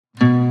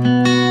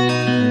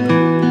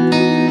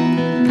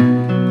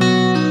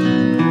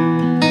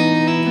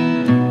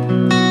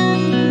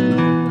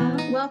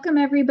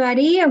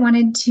everybody. I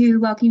wanted to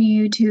welcome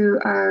you to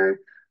our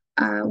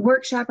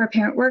workshop, our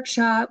parent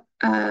workshop,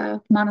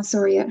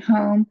 Montessori at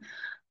Home.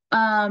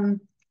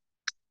 Um,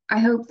 I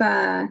hope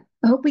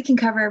we can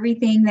cover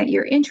everything that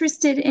you're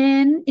interested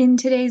in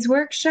today's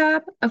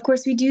workshop. Of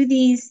course, we do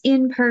these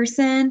in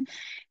person,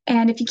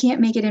 and if you can't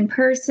make it in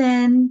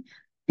person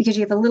because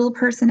you have a little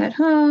person at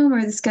home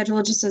or the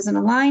schedule just doesn't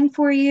align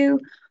for you,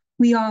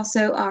 we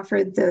also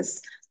offer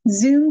this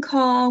Zoom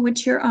call,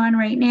 which you're on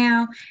right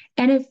now.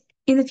 And if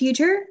in the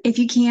future, if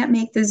you can't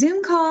make the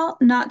Zoom call,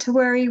 not to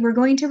worry, we're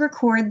going to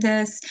record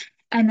this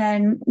and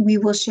then we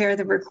will share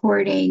the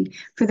recording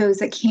for those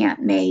that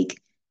can't make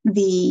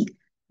the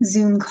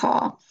Zoom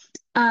call.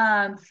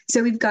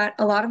 So we've got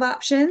a lot of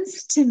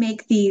options to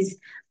make these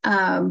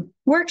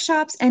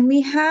workshops, and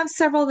we have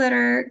several that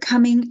are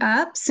coming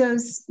up. So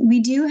we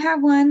do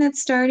have one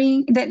that's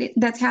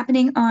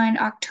happening on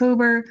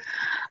October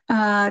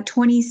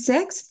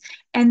 26th,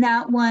 and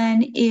that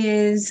one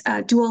is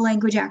dual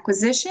language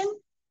acquisition.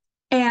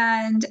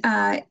 And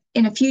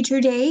in a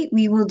future date,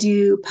 we will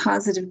do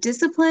positive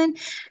discipline.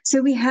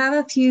 So we have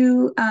a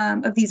few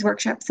of these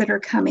workshops that are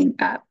coming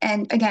up.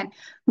 And again,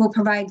 we'll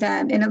provide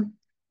them in a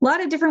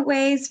lot of different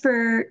ways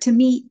to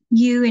meet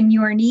you and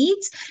your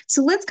needs.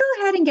 So let's go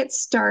ahead and get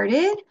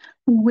started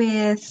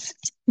with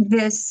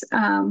this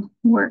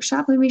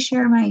workshop. Let me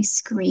share my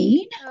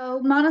screen.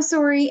 So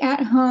Montessori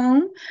at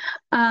Home.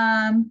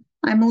 I'm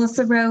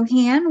Melissa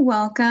Rohan.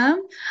 Welcome.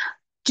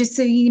 Just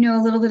so you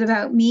know a little bit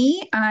about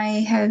me,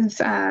 I have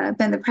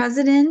been the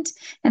president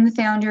and the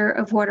founder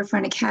of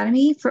Waterfront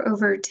Academy for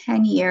over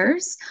 10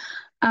 years.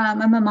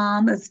 I'm a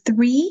mom of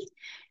 3,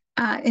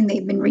 and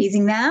they've been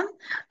raising them,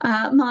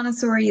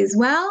 Montessori as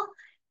well.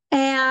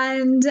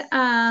 And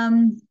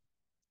I've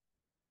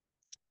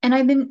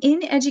been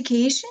in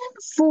education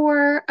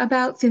for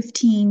about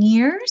 15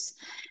 years.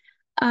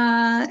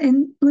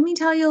 And let me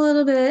tell you a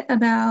little bit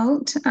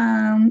about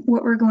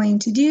what we're going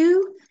to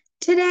do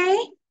today.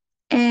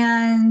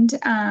 And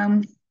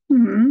here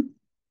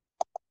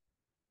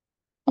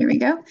we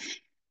go.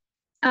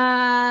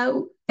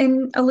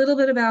 And a little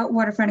bit about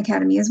Waterfront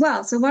Academy as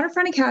well. So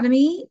Waterfront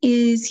Academy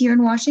is here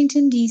in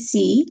Washington,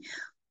 D.C.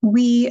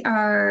 We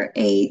are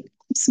a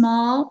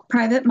small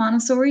private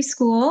Montessori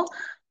school.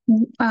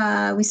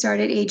 We start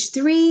at age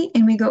 3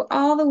 and we go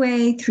all the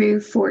way through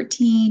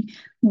 14,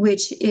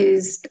 which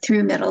is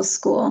through middle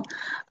school.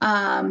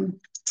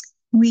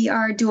 We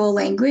are dual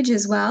language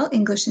as well,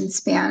 English and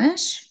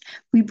Spanish.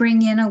 We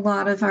bring in a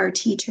lot of our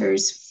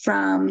teachers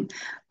from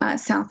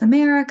South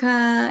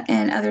America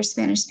and other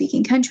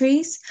Spanish-speaking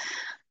countries.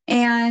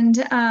 And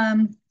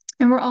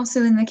we're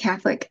also in the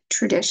Catholic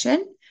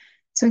tradition.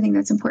 So I think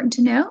that's important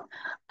to know.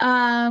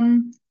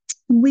 In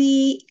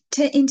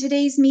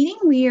today's meeting,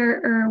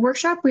 or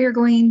workshop, we are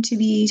going to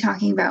be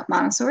talking about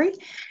Montessori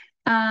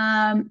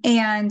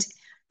and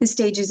the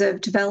stages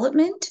of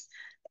development.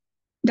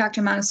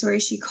 Dr. Montessori,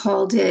 she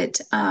called it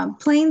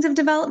planes of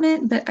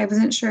development, but I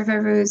wasn't sure if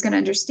everyone was going to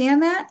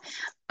understand that.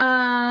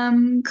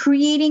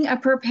 Creating a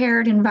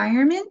prepared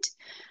environment,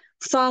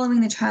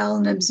 following the child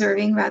and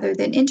observing rather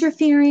than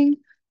interfering,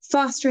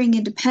 fostering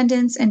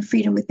independence and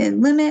freedom within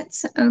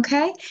limits.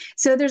 Okay,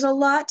 so there's a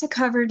lot to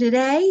cover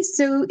today.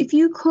 So if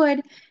you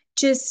could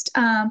just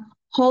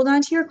hold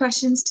on to your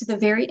questions to the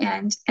very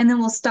end, and then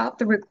we'll stop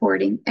the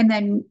recording, and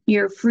then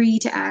you're free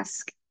to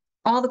ask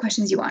all the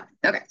questions you want.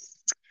 Okay.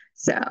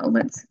 So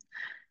let's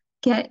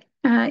get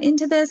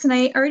into this. And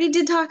I already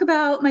did talk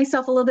about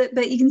myself a little bit,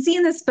 but you can see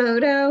in this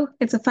photo,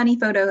 it's a funny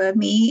photo of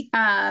me.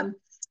 I'm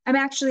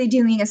actually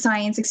doing a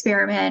science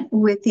experiment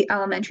with the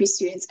elementary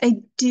students.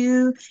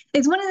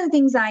 It's one of the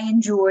things I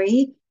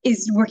enjoy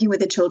is working with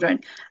the children.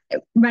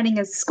 Running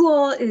a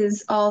school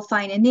is all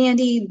fine and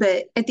dandy,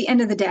 but at the end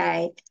of the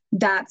day,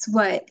 that's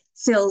what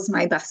fills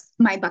my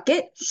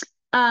bucket.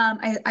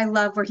 I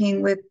love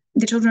working with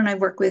the children. I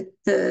work with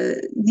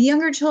the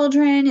younger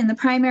children in the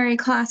primary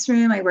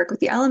classroom. I work with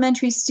the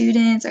elementary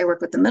students. I work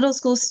with the middle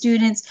school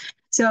students.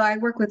 So I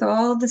work with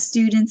all the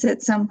students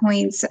at some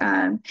points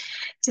to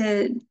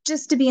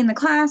be in the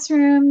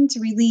classroom, to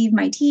relieve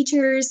my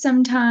teachers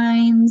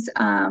sometimes,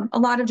 a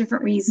lot of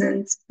different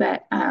reasons,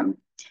 but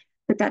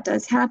that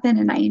does happen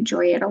and I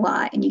enjoy it a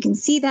lot. And you can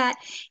see that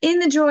in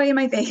the joy in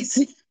my face.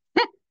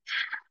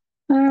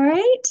 All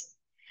right.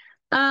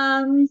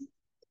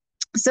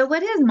 So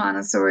what is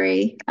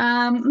Montessori?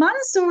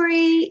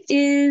 Montessori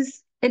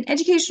is an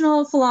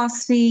educational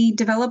philosophy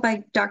developed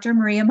by Dr.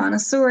 Maria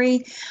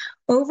Montessori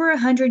over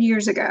 100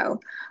 years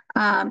ago.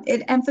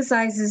 It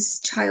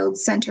emphasizes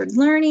child-centered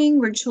learning,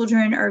 where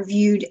children are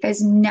viewed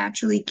as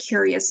naturally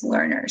curious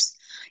learners.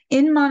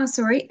 In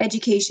Montessori,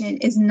 education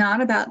is not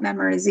about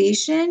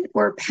memorization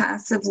or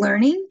passive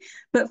learning,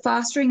 but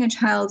fostering a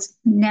child's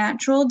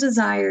natural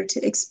desire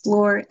to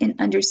explore and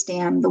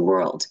understand the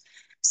world.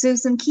 So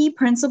some key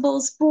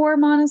principles for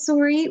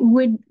Montessori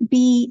would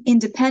be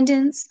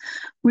independence,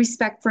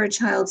 respect for a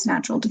child's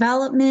natural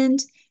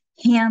development,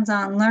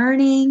 hands-on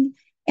learning,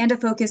 and a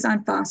focus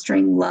on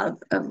fostering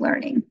love of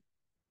learning.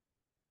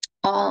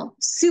 all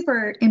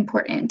super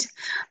important.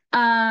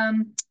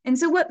 And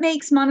so what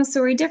makes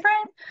Montessori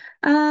different?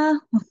 A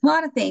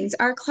lot of things.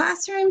 Our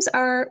classrooms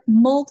are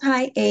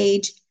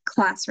multi-age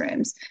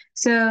classrooms.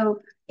 So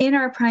in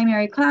our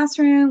primary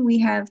classroom, we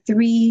have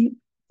 3,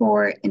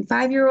 4, and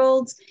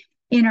 5-year-olds.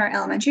 In our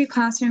elementary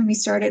classroom, we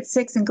start at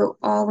 6 and go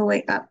all the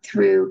way up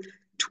through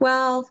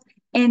 12.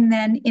 And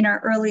then in our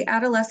early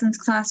adolescence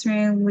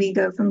classroom, we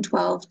go from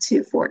 12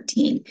 to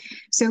 14.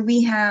 So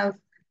we have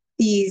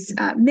these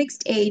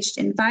mixed aged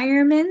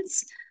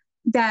environments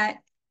that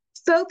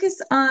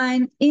focus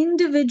on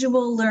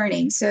individual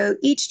learning. So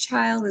each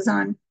child is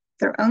on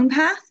their own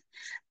path,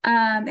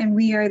 and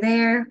we are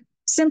there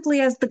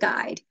simply as the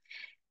guide.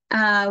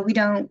 We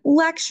don't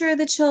lecture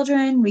the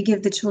children. We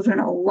give the children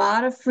a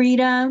lot of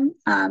freedom.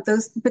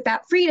 But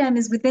that freedom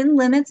is within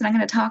limits, and I'm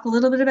going to talk a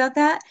little bit about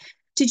that,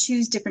 to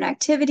choose different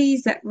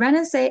activities that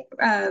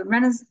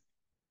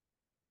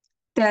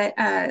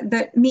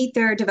that meet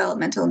their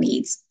developmental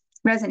needs.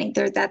 Resonate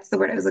there. That's the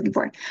word I was looking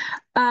for.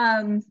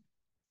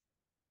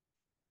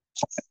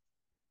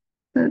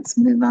 Let's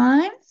move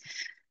on.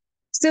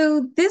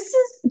 So this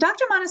is,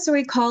 Dr.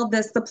 Montessori called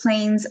this the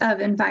planes of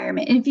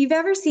environment. And if you've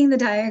ever seen the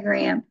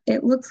diagram,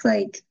 it looks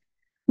like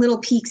little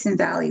peaks and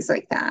valleys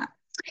like that.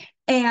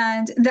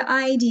 And the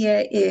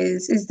idea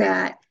is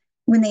that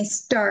when they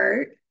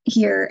start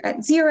here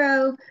at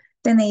 0,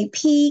 then they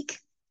peak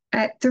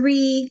at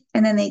 3,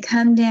 and then they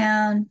come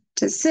down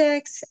to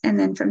 6, and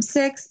then from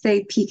 6,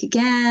 they peak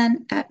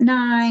again at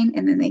 9,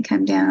 and then they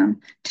come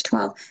down to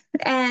 12.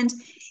 And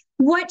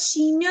what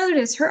she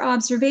noticed, her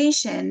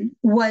observation,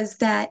 was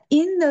that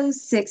in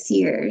those 6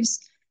 years,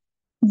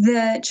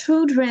 the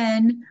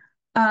children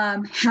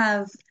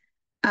have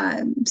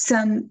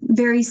some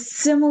very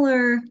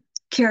similar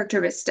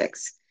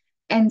characteristics.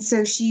 And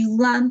so she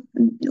lumped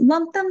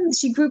them,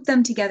 she grouped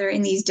them together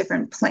in these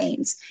different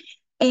planes.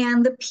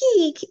 And the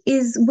peak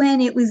is when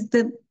it was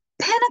the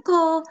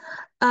pinnacle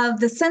of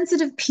the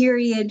sensitive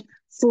period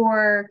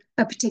for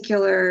a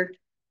particular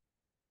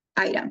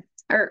item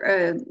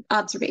or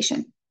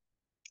observation.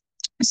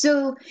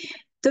 So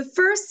the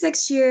first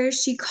 6 years,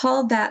 she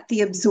called that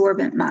the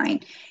absorbent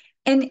mind.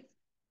 And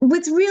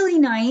what's really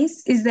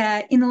nice is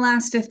that in the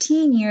last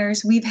 15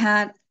 years, we've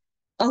had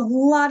a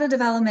lot of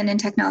development in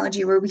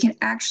technology where we can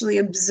actually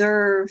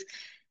observe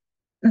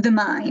the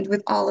mind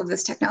with all of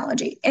this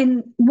technology.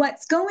 And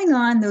what's going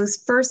on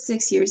those first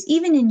 6 years,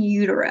 even in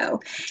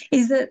utero,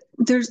 is that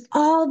there's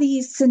all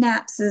these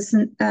synapses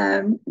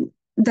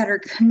that are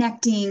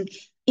connecting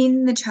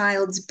in the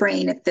child's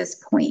brain at this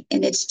point.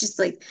 And it's just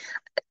like,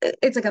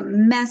 it's like a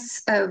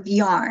mess of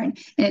yarn,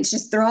 and it's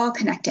just, they're all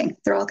connecting.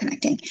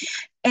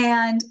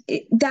 And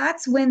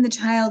that's when the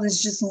child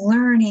is just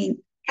learning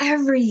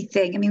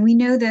everything. I mean, we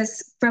know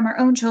this from our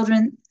own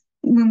children.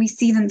 When we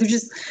see them,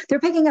 they're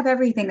picking up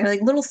everything. They're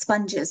like little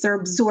sponges. They're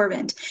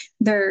absorbent.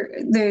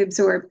 They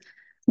absorb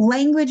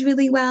language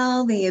really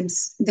well. They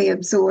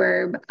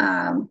absorb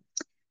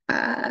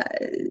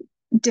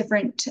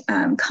different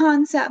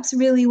concepts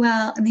really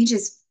well, and they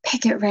just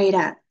pick it right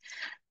up.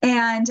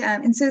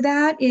 And so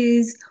that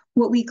is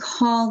what we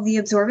call the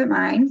absorbent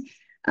mind.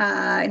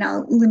 And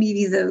let me give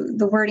you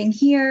the wording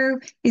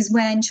here, is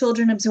when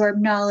children absorb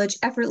knowledge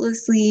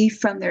effortlessly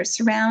from their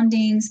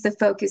surroundings. The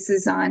focus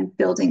is on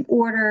building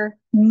order,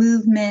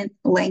 movement,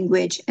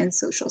 language, and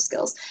social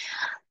skills.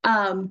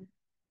 And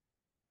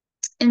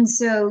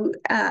so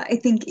I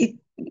think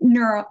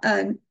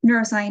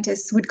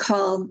neuroscientists would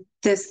call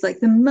this like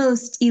the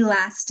most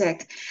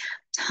elastic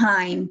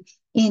time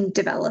in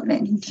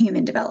development, in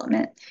human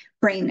development,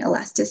 brain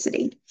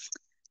elasticity.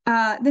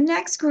 The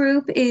next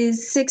group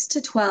is 6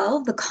 to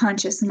 12, the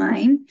conscious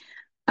mind.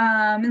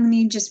 And let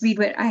me just read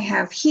what I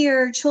have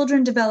here.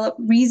 Children develop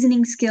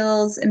reasoning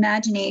skills,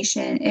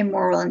 imagination, and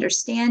moral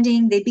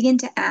understanding. They begin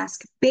to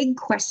ask big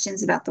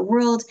questions about the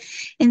world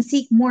and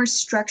seek more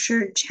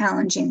structured,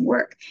 challenging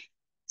work.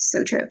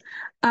 So true.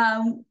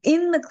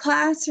 In the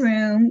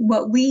classroom,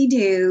 what we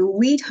do,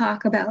 we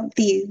talk about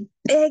the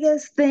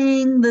biggest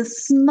thing, the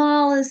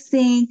smallest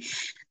thing,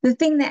 the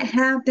thing that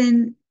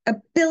happened 1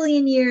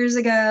 billion years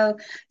ago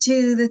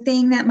to the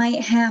thing that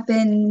might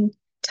happen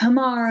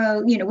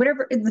tomorrow,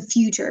 whatever in the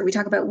future. We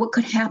talk about what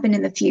could happen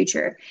in the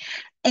future.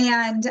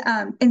 And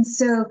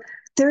so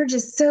they're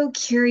just so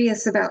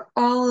curious about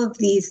all of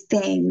these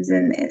things,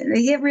 and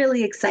they get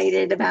really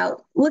excited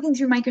about looking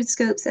through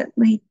microscopes at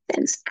like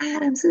those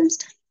atoms, those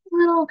tiny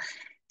little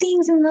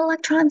things in the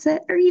electrons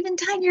that are even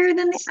tinier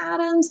than the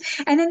atoms.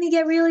 And then they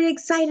get really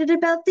excited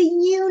about the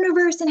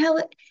universe and how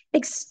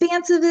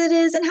expansive it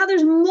is, and how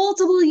there's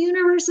multiple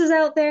universes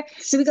out there.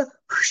 So we go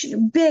whoosh,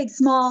 big,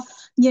 small,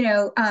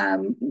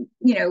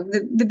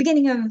 the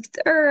beginning of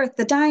the Earth,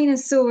 the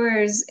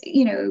dinosaurs,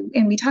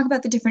 and we talk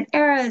about the different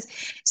eras.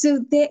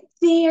 So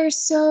they are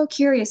so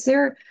curious.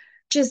 They're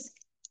just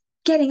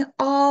getting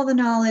all the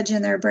knowledge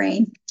in their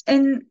brain.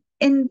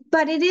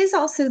 But it is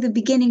also the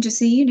beginning, just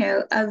so you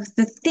know, of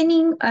the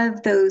thinning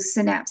of those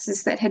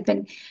synapses that had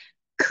been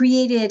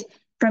created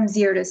from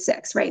 0 to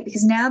 6, right?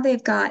 Because now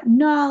they've got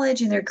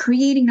knowledge, and they're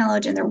creating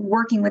knowledge, and they're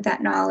working with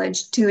that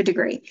knowledge to a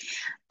degree.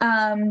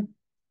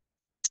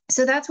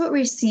 So that's what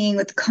we're seeing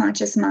with the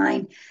conscious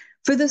mind.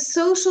 For the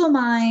social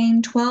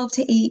mind, 12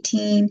 to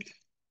 18,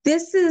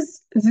 this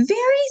is very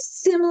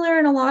similar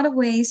in a lot of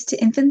ways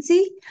to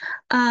infancy,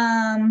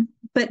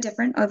 but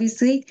different,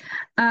 obviously.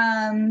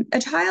 A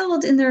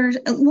child in their,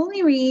 let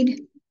me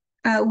read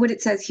what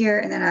it says here,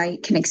 and then I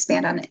can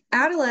expand on it.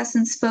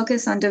 Adolescents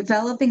focus on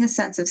developing a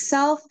sense of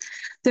self,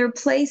 their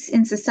place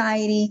in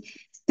society.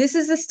 This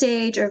is the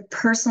stage of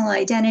personal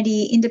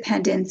identity,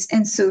 independence,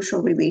 and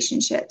social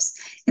relationships.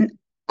 And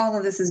all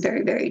of this is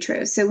very, very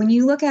true. So when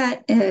you look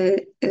at a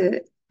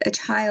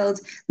child,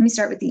 let me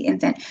start with the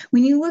infant.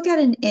 When you look at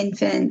an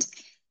infant,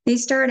 they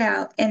start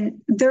out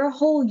and their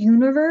whole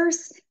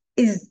universe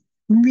is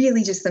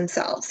really just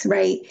themselves,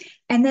 right?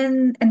 And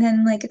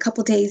then like a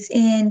couple days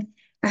in,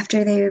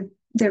 after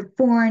they're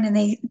born and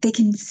they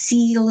can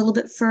see a little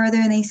bit further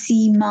and they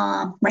see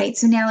mom, right?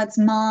 So now it's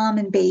mom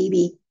and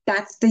baby.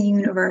 That's the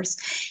universe.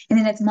 And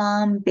then it's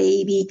mom,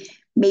 baby,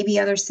 maybe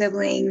other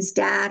siblings,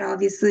 dad,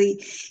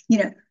 obviously, you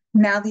know,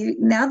 now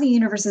the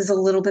universe is a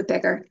little bit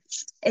bigger.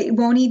 It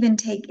won't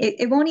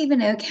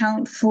even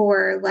account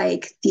for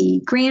like the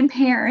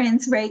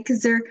grandparents, right?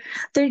 Because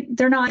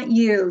they're not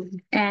you,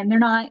 and they're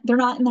not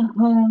in the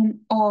home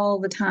all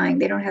the time.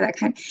 They don't have that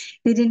kind.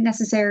 They didn't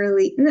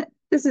necessarily.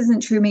 This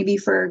isn't true maybe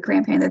for a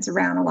grandparent that's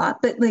around a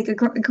lot, but like a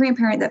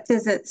grandparent that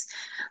visits,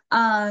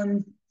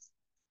 they're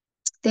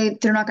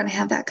not going to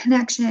have that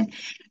connection.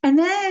 And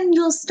then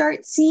you'll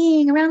start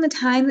seeing around the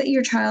time that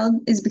your child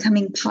is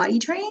becoming potty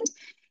trained,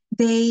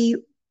 they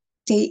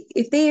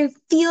if they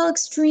feel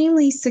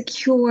extremely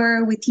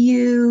secure with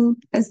you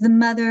as the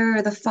mother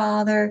or the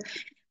father,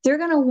 they're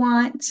going to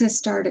want to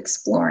start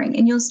exploring,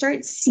 and you'll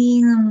start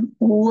seeing them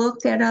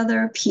look at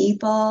other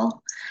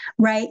people,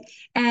 right?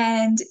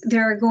 And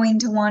they're going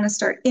to want to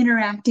start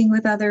interacting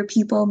with other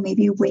people,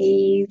 maybe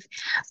wave,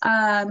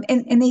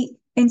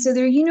 and so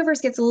their universe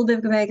gets a little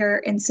bit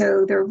bigger, and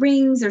so their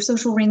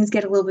social rings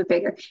get a little bit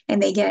bigger,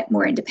 and they get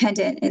more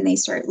independent, and they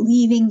start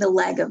leaving the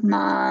leg of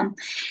mom.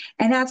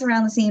 And that's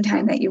around the same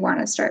time that you want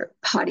to start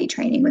potty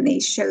training, when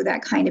they show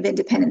that kind of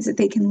independence that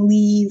they can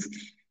leave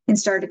and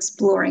start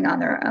exploring on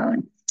their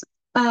own.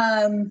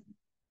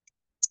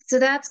 So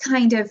that's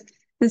kind of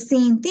the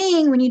same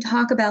thing when you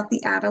talk about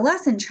the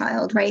adolescent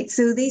child, right?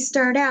 So they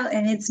start out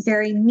and it's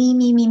very me,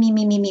 me, me, me,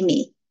 me, me, me,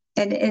 me.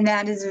 And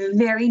that is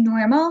very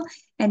normal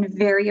and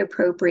very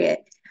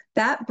appropriate.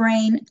 That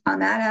brain on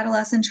that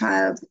adolescent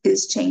child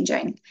is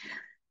changing.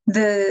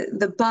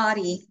 The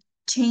body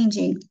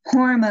changing,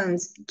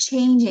 hormones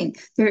changing.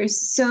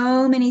 There's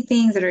so many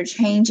things that are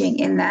changing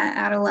in that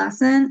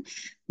adolescent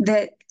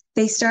that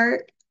they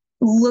start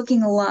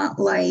looking a lot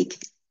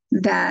like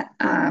that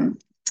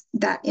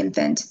that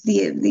infant,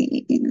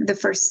 the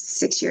first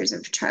 6 years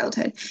of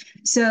childhood.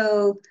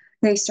 So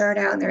they start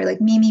out and they're like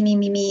me, me, me,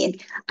 me, me,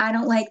 and I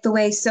don't like the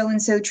way so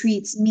and so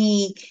treats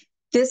me.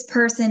 This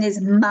person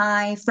is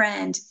my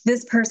friend.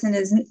 This person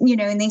is,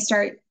 and they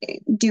start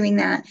doing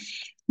that.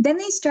 Then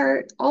they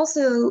start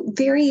also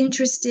very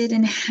interested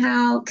in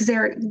how, because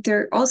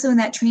they're also in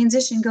that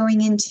transition going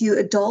into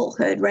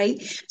adulthood,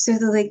 right? So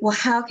they're like, well,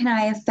 how can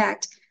I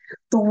affect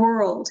the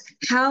world?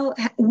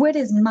 What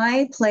is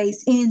my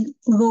place in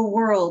the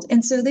world?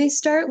 And so they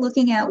start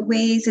looking at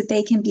ways that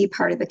they can be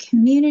part of the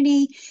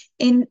community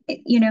and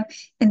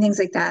things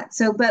like that.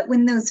 So, but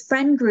when those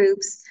friend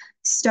groups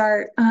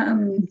start, they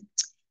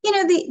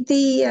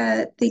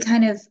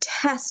kind of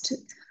test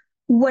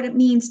what it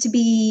means to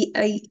be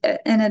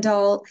an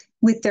adult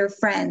with their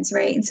friends,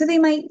 right? And so they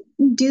might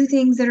do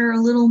things that are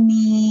a little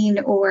mean,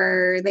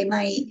 or they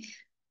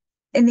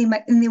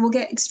will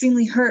get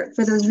extremely hurt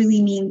for those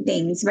really mean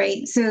things,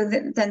 right? So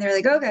then they're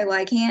like, okay, well,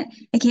 I can't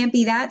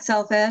be that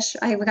selfish.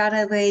 I've got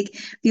to like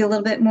be a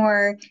little bit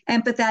more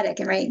empathetic,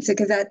 and right, so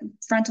because that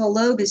frontal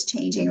lobe is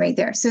changing right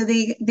there. So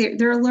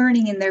they're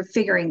learning and they're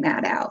figuring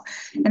that out,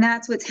 and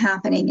that's what's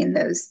happening in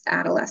those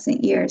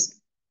adolescent years.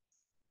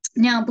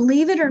 Now,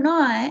 believe it or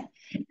not,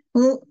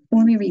 well,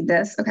 let me read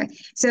this. Okay.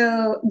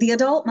 So the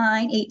adult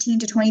mind, 18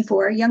 to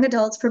 24, young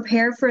adults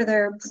prepare for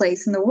their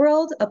place in the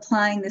world,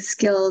 applying the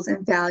skills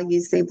and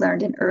values they've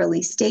learned in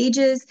early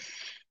stages.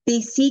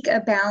 They seek a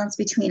balance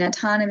between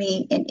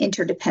autonomy and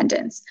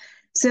interdependence.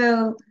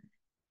 So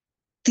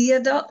the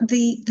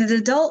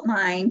adult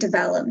mind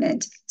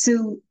development.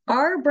 So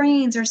our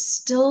brains are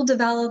still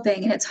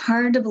developing, and it's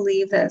hard to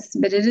believe this,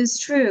 but it is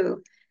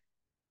true.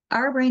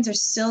 Our brains are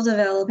still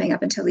developing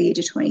up until the age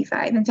of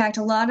 25. In fact,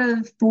 a lot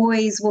of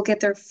boys will get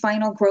their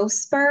final growth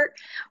spurt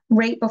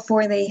right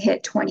before they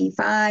hit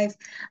 25.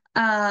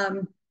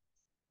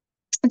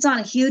 It's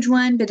not a huge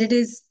one, but it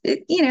is,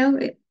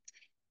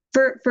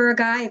 for a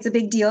guy, it's a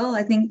big deal.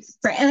 I think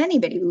for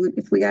anybody,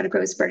 if we got a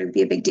growth spurt, it would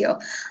be a big deal.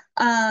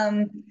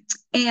 And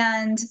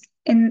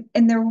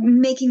they're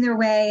making their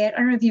way. I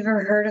don't know if you've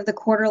ever heard of the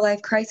quarter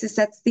life crisis.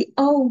 That's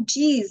oh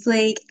geez,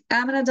 like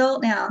I'm an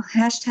adult now,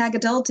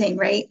 #adulting,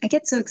 right? I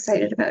get so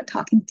excited about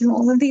talking through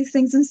all of these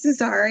things. I'm so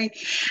sorry.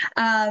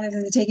 This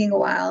is taking a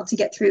while to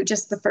get through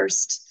just the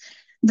first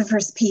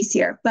piece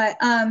here, but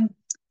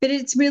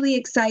it's really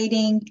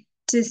exciting.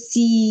 to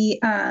see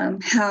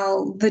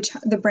how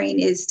the brain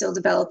is still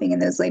developing in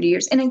those later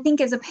years. And I think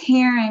as a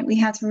parent, we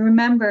have to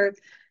remember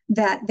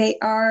that they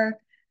are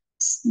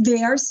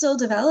still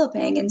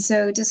developing. And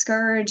so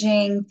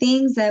discouraging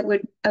things that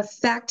would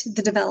affect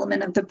the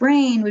development of the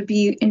brain would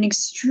be an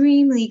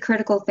extremely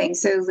critical thing.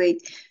 So like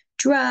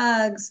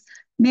drugs,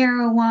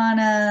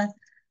 marijuana,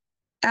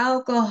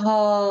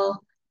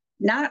 alcohol,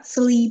 not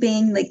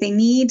sleeping, like they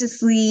need to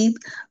sleep,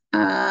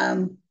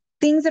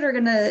 things that are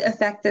going to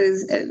affect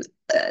those,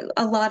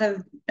 a lot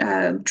of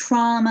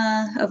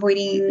trauma,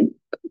 avoiding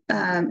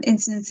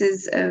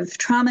instances of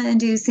trauma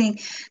inducing,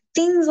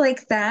 things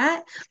like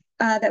that,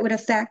 that would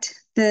affect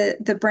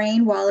the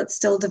brain while it's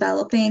still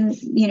developing.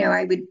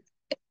 I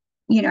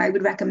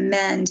would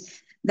recommend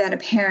that a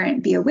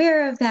parent be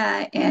aware of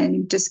that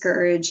and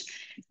discourage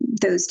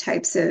those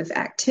types of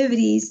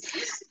activities.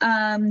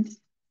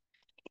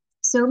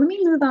 So let me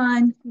move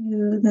on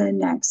to the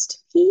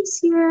next piece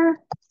here.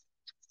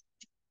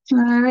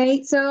 All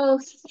right, so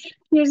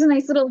here's a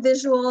nice little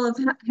visual of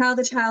how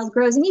the child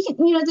grows. And you can,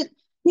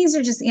 these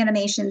are just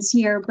animations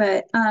here,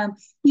 but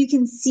you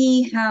can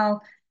see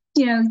how,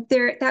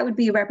 that would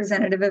be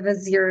representative of a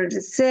 0 to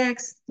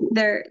 6.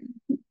 They're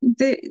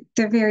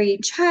very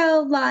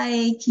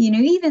childlike,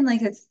 even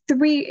like a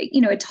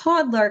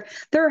toddler,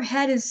 their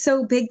head is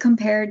so big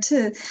compared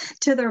to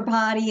their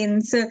body.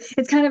 And so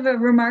it's kind of a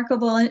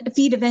remarkable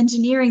feat of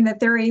engineering that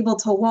they're able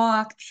to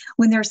walk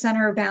when their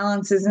center of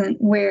balance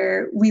isn't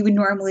where we would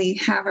normally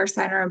have our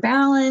center of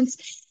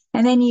balance.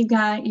 And then you've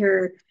got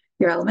your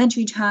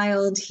elementary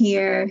child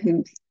here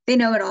who they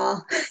know it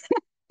all.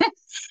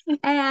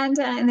 And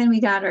then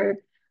we got our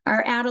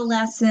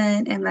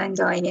adolescent, and then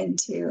going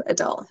into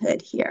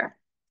adulthood here.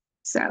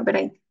 So, but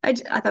I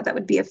thought that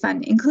would be a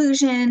fun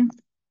inclusion.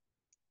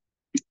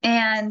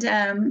 And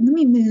let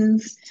me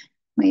move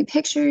my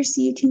picture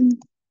so you can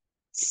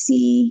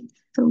see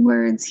the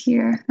words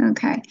here.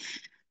 Okay.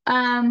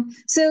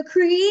 So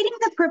creating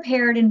the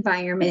prepared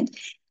environment.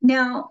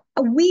 Now,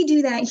 we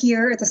do that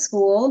here at the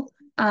school.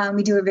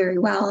 We do it very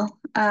well.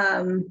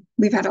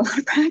 We've had a lot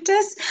of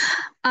practice.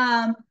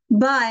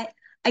 But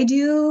I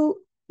do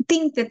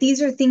think that these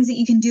are things that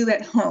you can do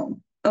at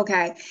home.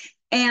 Okay.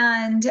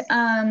 And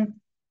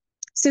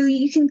so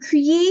you can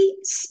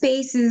create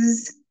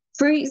spaces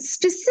for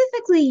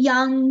specifically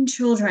young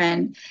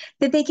children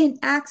that they can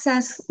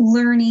access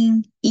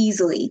learning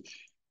easily.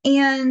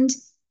 And,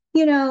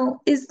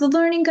 is the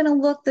learning going to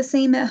look the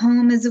same at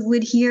home as it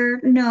would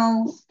here?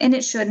 No, and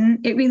it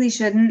shouldn't. It really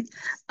shouldn't.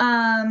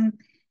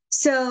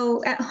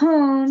 So at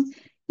home,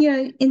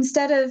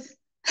 instead of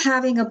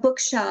having a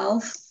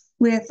bookshelf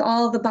with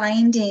all the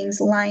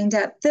bindings lined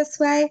up this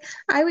way,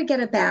 I would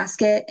get a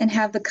basket and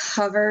have the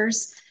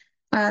covers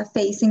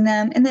facing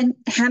them, and then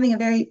having a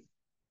very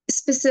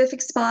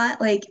specific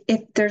spot. Like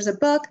if there's a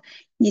book,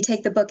 you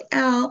take the book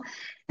out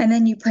and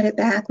then you put it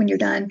back when you're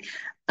done.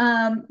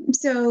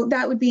 So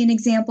that would be an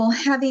example.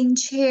 Having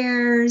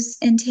chairs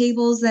and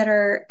tables that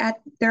are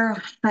at their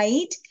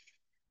height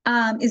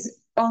is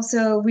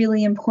also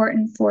really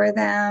important for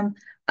them.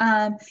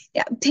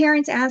 Yeah,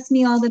 parents ask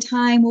me all the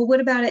time, well, what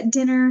about at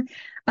dinner?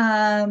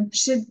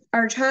 Should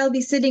our child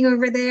be sitting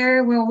over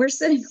there? Well, we're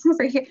sitting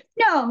over here.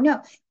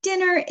 No.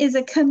 Dinner is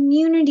a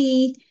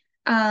community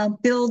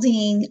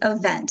building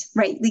event,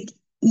 right? Like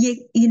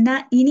you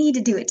need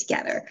to do it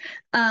together.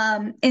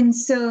 And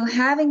so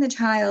having the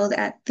child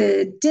at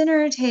the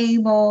dinner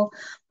table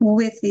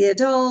with the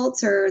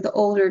adults or the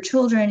older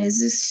children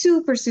is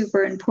super,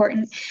 super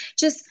important.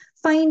 Just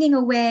finding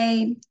a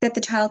way that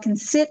the child can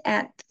sit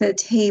at the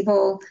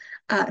table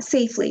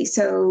safely.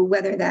 So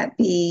whether that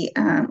be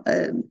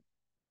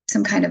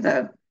some kind of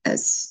a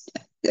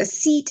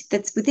seat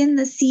that's within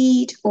the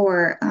seat,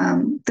 or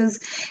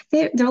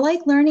they're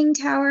like learning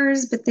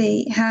towers, but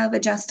they have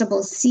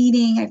adjustable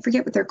seating. I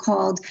forget what they're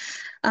called.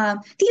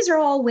 These are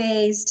all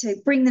ways to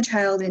bring the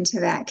child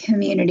into that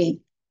community.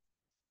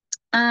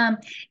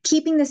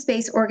 Keeping the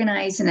space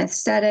organized and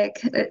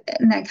aesthetic,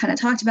 and I kind of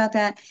talked about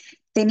that.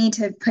 They need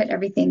to put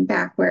everything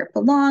back where it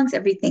belongs.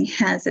 Everything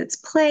has its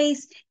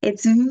place.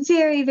 It's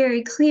very,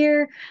 very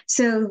clear.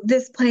 So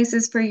this place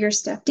is for your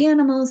stuffed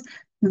animals.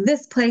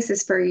 This place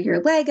is for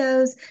your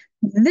Legos.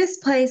 This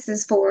place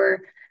is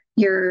for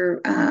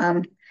your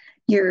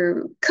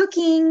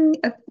cooking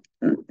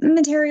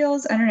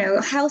materials. I don't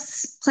know,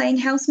 playing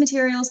house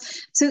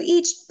materials. So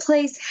each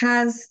place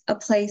has a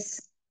place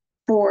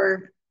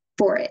for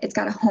it. It's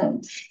got a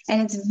home,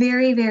 and it's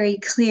very, very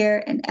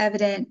clear and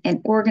evident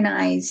and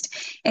organized.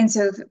 And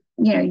so,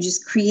 you're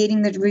just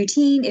creating the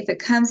routine. If it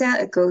comes out,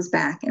 it goes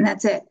back, and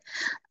that's it.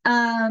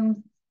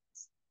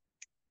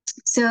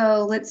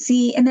 So let's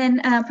see. And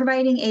then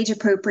providing age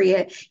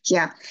appropriate.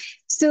 Yeah.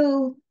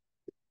 So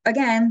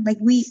again, like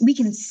we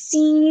can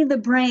see the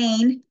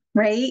brain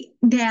right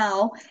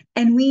now,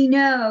 and we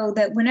know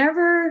that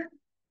whenever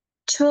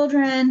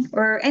children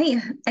or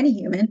any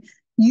human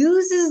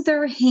uses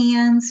their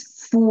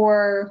hands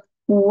for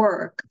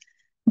work,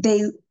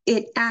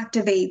 it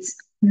activates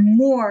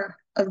more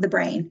of the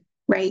brain,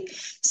 right?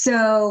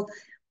 So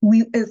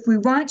if we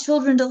want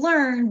children to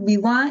learn, we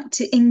want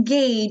to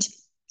engage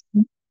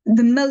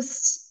the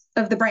most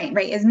of the brain,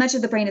 right? As much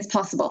of the brain as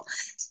possible.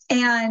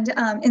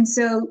 And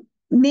so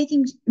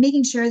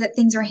making sure that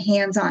things are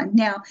hands-on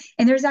now.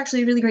 And there's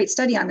actually a really great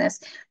study on this,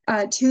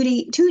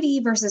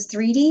 2D versus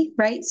 3D,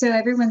 right? So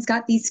everyone's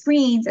got these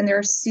screens and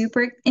they're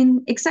super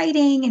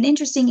exciting and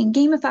interesting and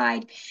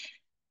gamified.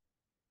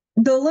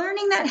 The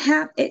learning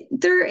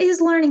there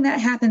is learning that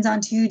happens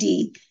on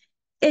 2D.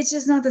 It's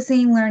just not the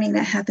same learning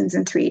that happens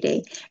in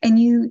 3D. And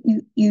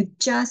you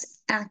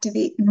just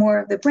activate more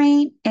of the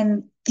brain,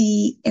 and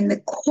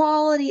the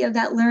quality of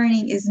that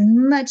learning is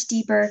much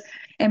deeper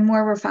and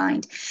more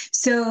refined.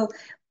 So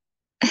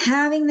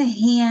having the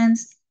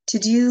hands to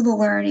do the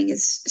learning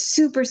is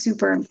super,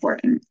 super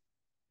important.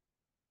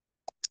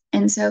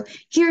 And so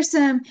here's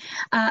some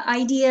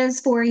ideas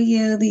for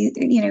you.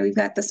 We've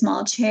got the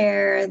small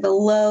chair, the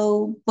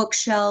low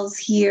bookshelves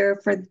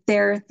here for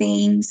their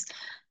things,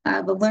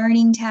 the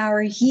learning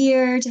tower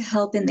here to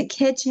help in the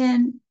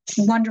kitchen.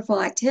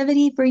 Wonderful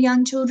activity for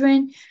young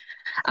children,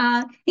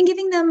 and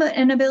giving them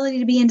an ability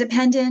to be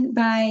independent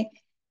by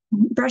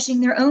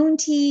brushing their own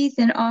teeth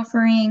and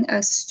offering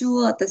a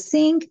stool at the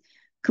sink.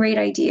 Great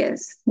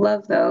ideas.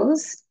 Love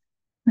those.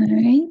 All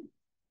right.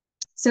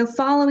 So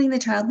following the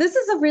child, this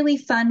is a really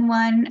fun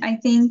one, I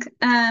think,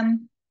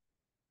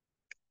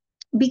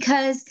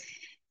 because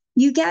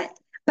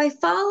by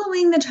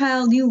following the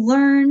child, you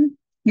learn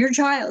your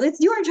child. It's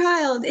your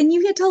child, and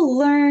you get to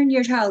learn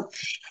your child.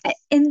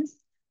 And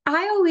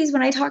I always,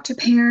 when I talk to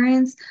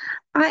parents,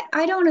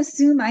 I don't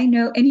assume I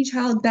know any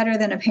child better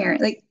than a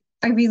parent. Like,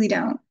 I really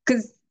don't,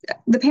 because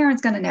the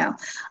parent's going to know.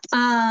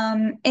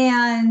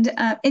 And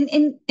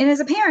as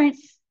a parent,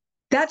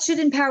 that should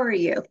empower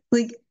you.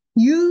 Like,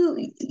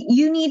 you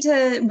need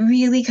to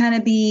really kind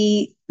of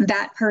be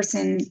that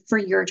person for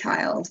your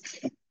child.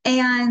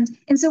 And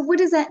so what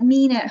does that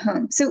mean at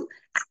home? So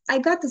I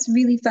got this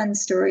really fun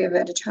story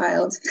about a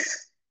child.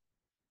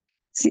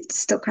 It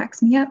still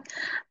cracks me up.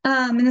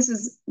 And this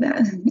was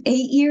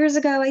 8 years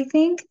ago, I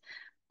think.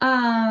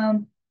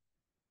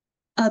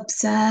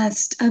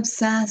 Obsessed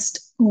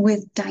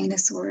with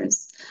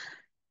dinosaurs.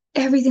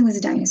 Everything was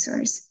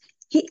dinosaurs.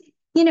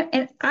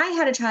 And I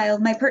had a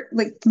child,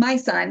 my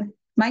son,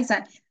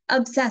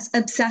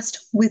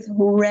 obsessed with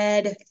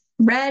red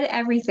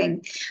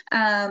everything.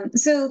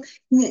 So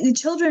the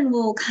children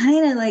will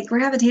kind of like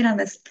gravitate on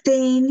this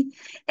thing.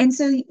 And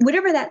so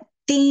whatever that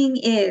thing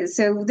is,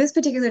 so this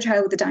particular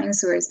child with the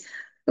dinosaurs,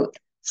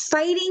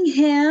 fighting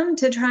him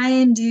to try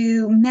and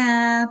do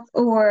math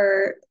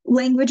or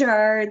language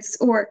arts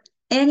or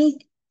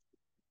any,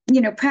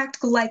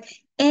 practical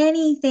life,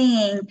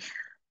 anything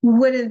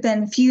would have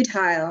been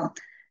futile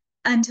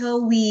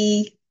until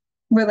we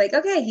were like,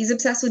 okay, he's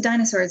obsessed with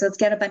dinosaurs. Let's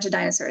get a bunch of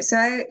dinosaurs.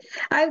 So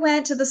I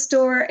went to the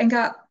store and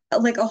got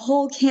like a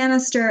whole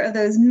canister of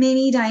those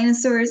mini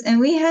dinosaurs,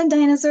 and we had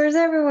dinosaurs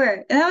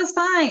everywhere. And that was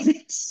fine.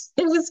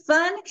 It was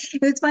fun.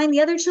 It was fine.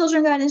 The other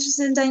children got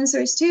interested in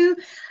dinosaurs too.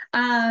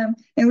 And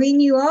we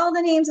knew all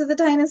the names of the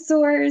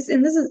dinosaurs.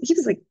 And he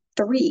was like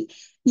 3.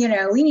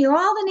 We knew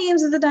all the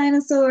names of the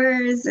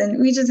dinosaurs,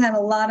 and we just had a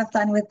lot of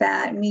fun with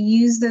that. And we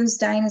used those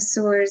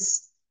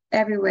dinosaurs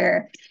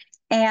everywhere.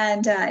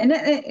 And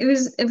it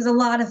was a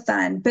lot of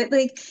fun. But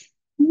like,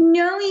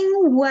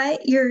 knowing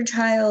what your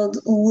child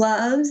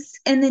loves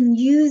and then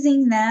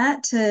using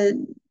that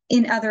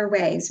in other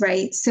ways,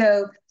 right?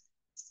 So,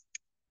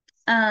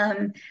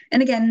 and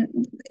again,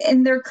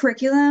 in their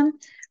curriculum,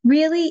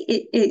 really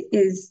it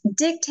is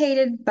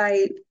dictated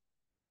by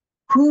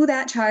who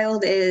that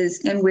child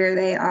is and where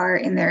they are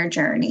in their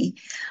journey.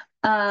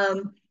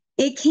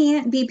 It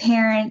can't be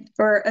parent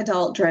or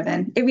adult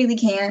driven. It really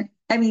can't.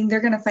 I mean,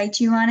 they're going to fight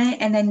you on it,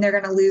 and then they're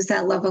going to lose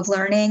that love of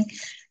learning.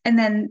 And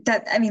then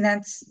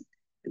that's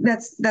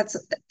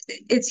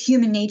it's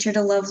human nature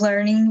to love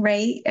learning,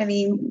 right? I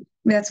mean,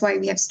 that's why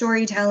we have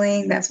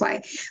storytelling. That's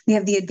why we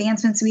have the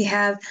advancements we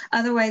have.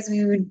 Otherwise,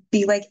 we would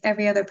be like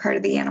every other part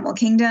of the animal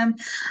kingdom.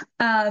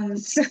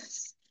 So,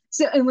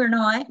 and we're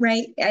not,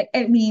 right?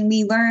 I mean,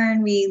 we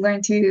learn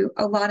through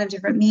a lot of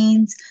different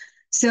means.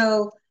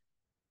 So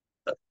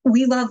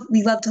we love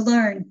to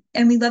learn,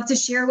 and we love to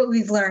share what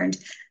we've learned.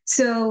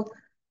 So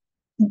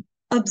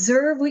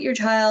observe what your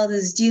child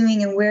is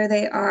doing and where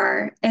they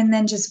are, and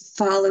then just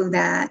follow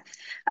that.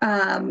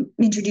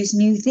 Introduce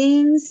new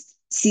things,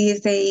 see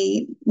if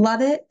they love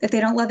it. If they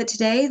don't love it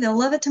today, they'll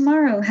love it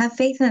tomorrow. Have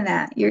faith in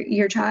that.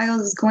 Your child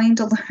is going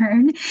to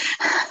learn.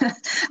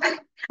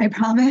 I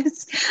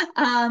promise.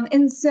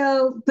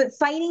 But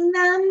fighting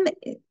them,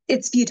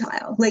 it's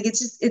futile. Like,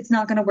 it's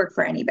not going to work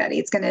for anybody.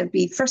 It's going to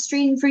be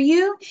frustrating for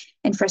you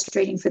and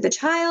frustrating for the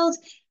child.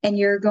 And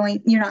you're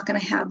not going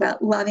to have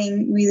that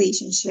loving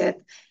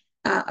relationship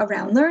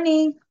around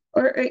learning,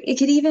 or it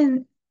could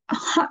even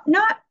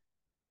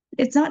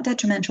it's not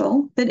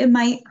detrimental, but it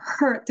might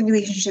hurt the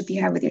relationship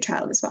you have with your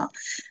child as well.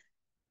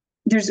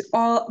 There's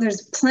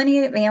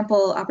plenty of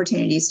ample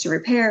opportunities to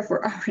repair if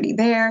we're already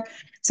there.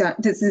 So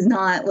this is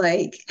not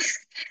like,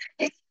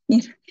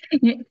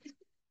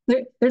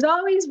 there's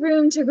always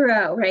room to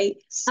grow, right?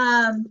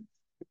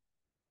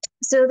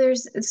 So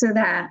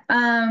that.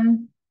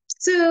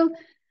 So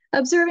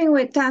observing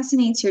what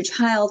fascinates your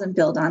child and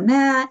build on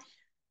that.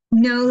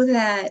 Know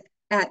that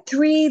at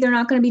 3, they're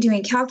not going to be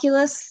doing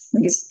calculus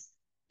because,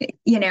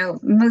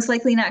 most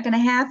likely not going to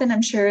happen.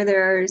 I'm sure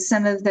there are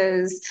some of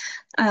those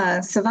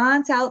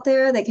savants out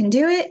there that can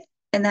do it,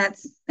 and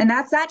that's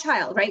that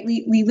child, right?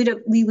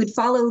 We would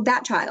follow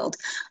that child,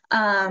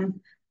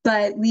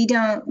 but we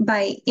don't,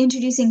 by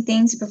introducing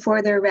things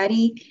before they're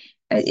ready.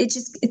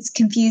 It's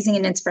confusing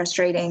and it's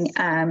frustrating,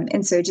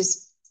 and so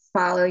just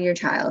follow your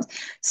child.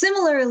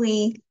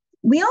 Similarly,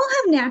 we all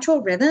have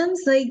natural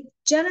rhythms. Like,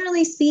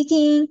 generally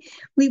speaking,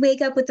 we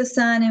wake up with the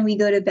sun and we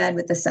go to bed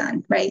with the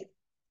sun, right?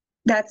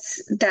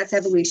 That's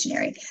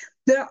evolutionary.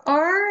 There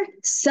are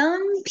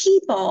some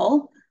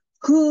people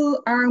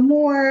who are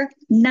more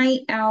night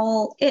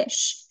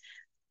owl-ish.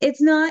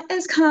 It's not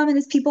as common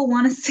as people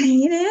want to say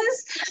it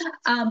is,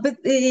 but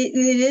it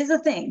is a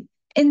thing.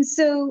 And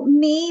so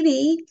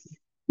maybe,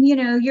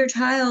 your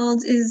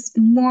child is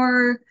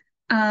more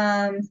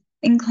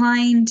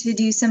inclined to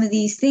do some of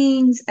these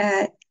things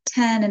at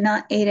 10 and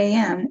not 8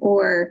 a.m.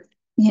 or,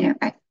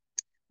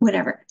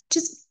 whatever.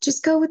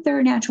 Just go with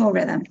their natural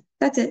rhythm.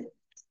 That's it.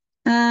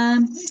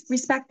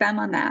 Respect them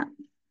on that.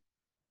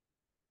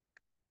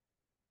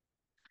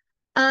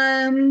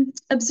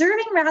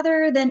 Observing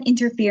rather than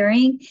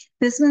interfering.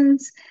 This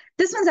one's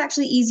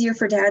actually easier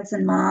for dads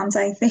than moms,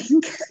 I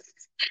think.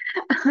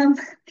 um,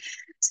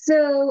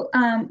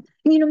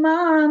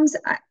 moms,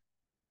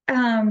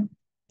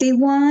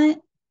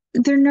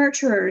 they're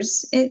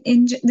nurturers.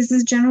 This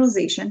is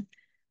generalization,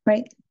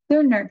 right?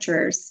 They're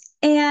nurturers,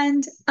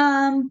 and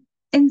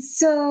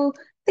so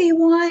they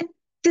want.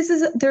 This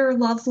is their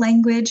love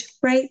language,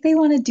 right? They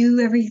want to do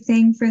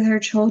everything for their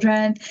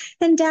children,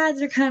 and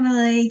dads are kind of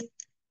like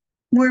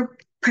more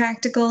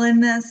practical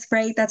in this,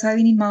 right? That's why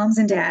we need moms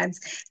and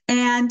dads,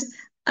 and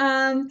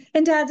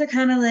dads are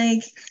kind of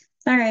like,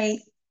 all right,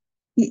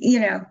 you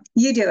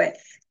do it.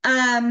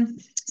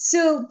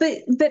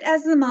 But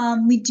as the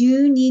mom, we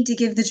do need to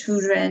give the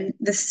children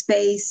the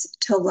space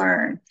to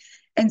learn.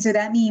 And so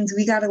that means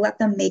we got to let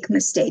them make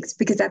mistakes,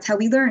 because that's how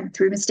we learn,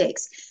 through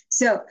mistakes.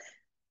 So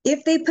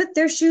if they put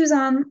their shoes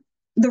on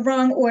the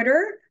wrong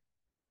order,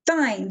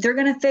 fine, they're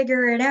going to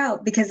figure it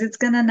out, because it's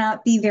going to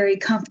not be very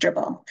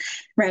comfortable,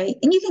 right?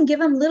 And you can give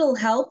them little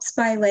helps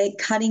by like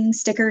cutting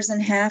stickers in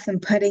half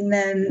and putting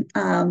them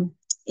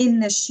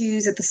in the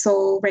shoes at the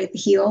sole, right, the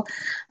heel,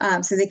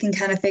 so they can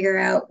kind of figure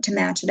out to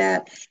match it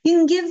up. You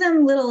can give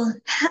them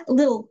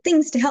little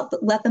things to help,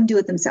 but let them do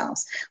it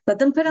themselves. Let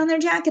them put on their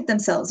jacket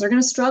themselves. They're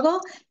going to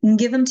struggle. You can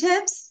give them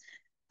tips,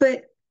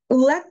 but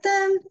let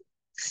them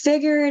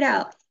figure it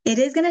out. It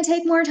is going to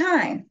take more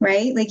time,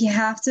 right? Like, you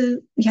have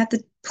to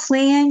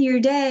plan your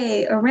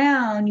day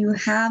around. You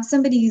have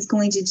somebody who's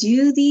going to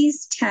do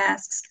these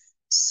tasks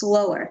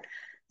slower.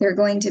 They're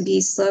going to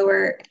be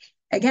slower,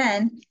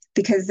 again,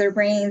 because their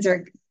brains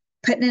are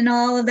putting in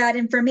all of that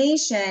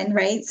information,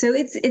 right? So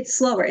it's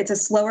slower. It's a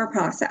slower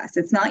process.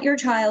 It's not your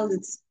child,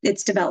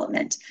 it's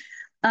development.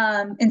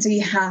 And so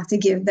you have to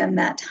give them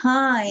that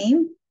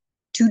time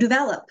to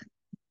develop.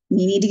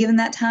 You need to give them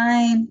that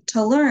time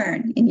to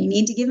learn, and you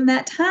need to give them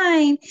that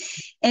time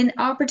and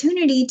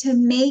opportunity to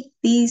make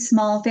these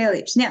small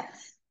failures. Now,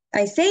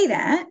 I say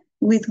that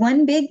with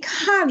one big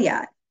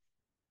caveat.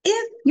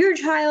 If your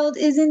child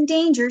is in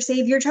danger,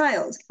 save your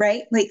child,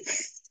 right? Like,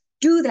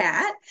 do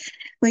that.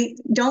 Like,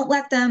 don't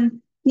let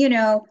them,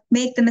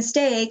 make the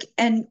mistake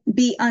and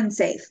be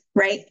unsafe,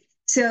 right?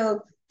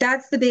 So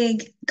that's the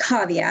big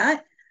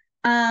caveat.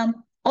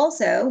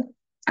 Also,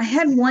 I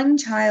had one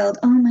child,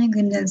 oh my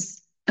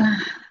goodness.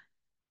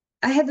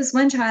 I had this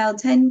one child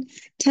 10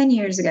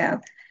 years ago,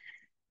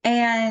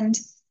 and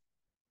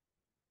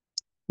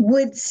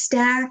would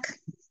stack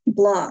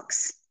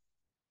blocks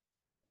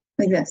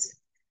like this,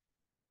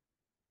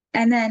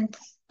 and then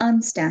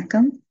unstack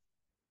them,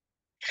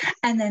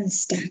 and then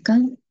stack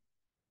them.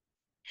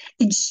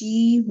 And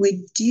she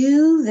would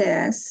do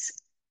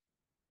this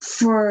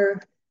for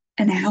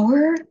an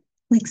hour,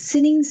 like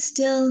sitting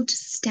still,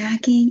 just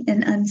stacking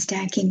and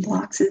unstacking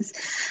blocks.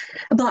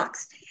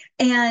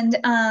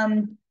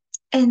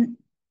 And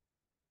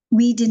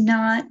we did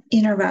not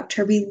interrupt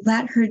her. We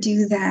let her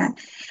do that.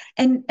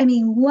 And I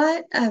mean,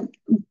 what a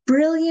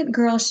brilliant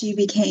girl she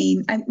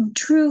became.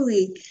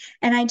 Truly.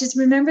 And I just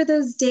remember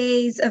those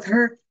days of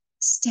her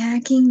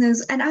stacking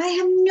those. And I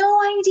have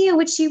no idea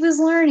what she was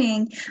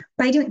learning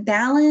by doing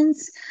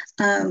balance.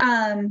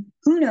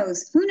 Who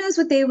knows? Who knows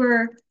what they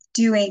were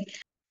doing?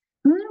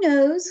 Who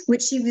knows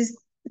what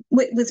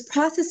was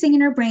processing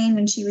in her brain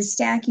when she was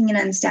stacking and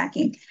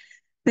unstacking?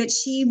 But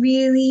she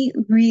really,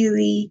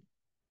 really,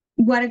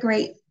 what a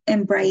great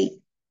and bright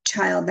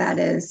child that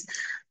is.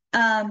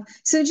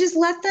 So just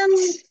let them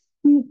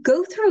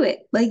go through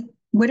it. Like,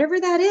 whatever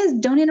that is,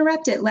 don't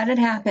interrupt it. Let it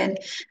happen.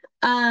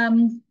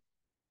 And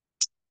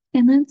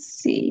let's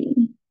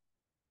see.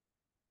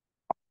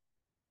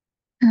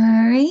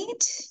 All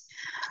right.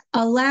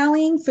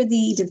 Allowing for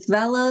the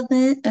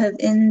development of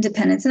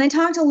independence. And I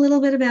talked a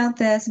little bit about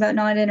this, about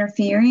not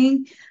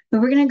interfering,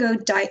 but we're going to go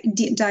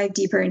dive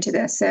deeper into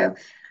this. So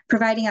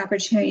providing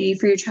opportunity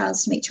for your child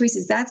to make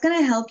choices, that's going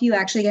to help you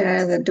actually get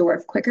out of the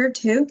door quicker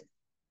too.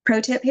 Pro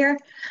tip here,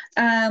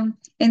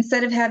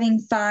 instead of having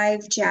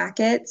 5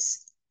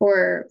 jackets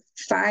or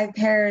 5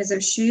 pairs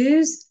of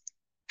shoes,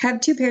 have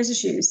 2 pairs of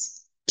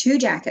shoes, 2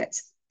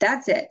 jackets.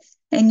 That's it.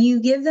 And you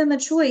give them a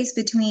choice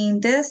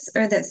between this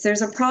or this.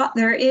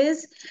 There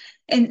is,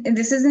 and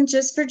this isn't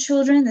just for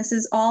children, this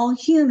is all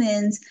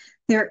humans.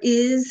 There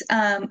is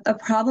a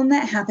problem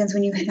that happens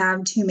when you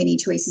have too many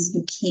choices.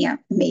 You can't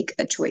make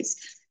a choice.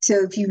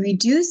 So if you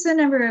reduce the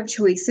number of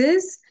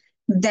choices,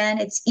 then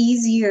it's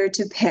easier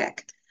to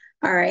pick.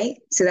 All right,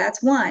 so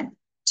that's 1.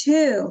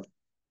 2,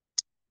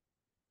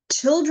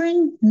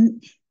 children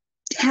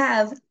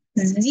have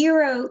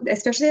 0,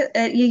 especially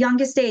at your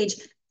youngest age,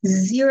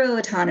 0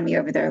 autonomy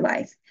over their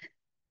life.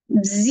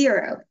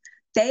 0.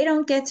 They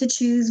don't get to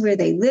choose where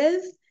they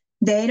live.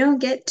 They don't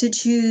get to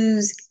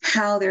choose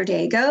how their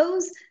day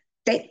goes.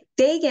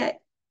 They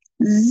get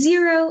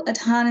 0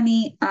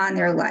 autonomy on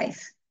their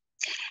life.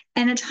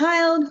 And a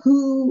child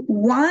who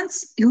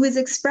is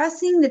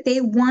expressing that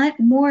they want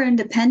more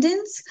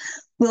independence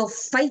will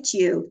fight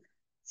you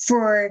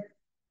for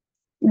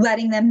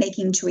letting them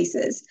making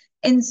choices.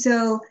 And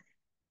so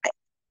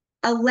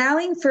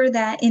allowing for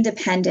that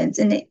independence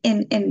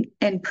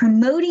and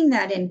promoting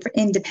that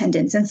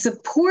independence and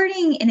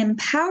supporting and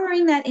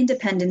empowering that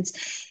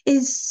independence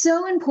is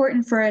so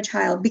important for a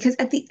child, because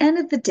at the end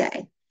of the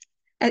day,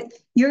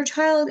 your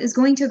child is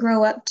going to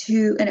grow up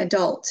to an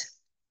adult,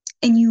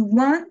 and you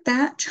want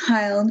that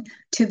child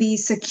to be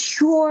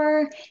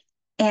secure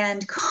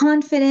and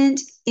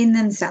confident in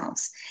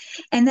themselves.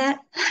 And that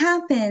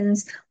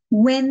happens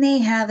when they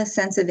have a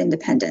sense of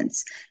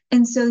independence.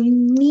 And so you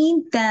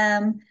need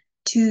them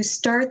to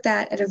start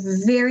that at a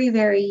very,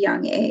 very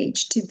young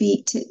age to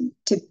be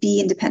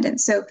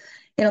independent. So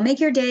it'll make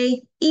your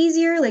day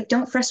easier. Like,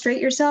 don't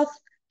frustrate yourself.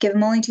 Give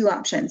them only 2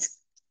 options.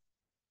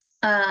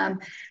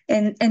 And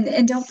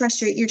don't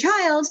frustrate your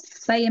child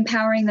by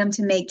empowering them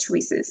to make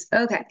choices.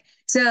 Okay.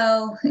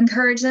 So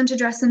encourage them to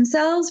dress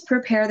themselves,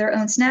 prepare their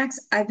own snacks.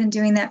 I've been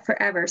doing that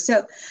forever.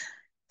 So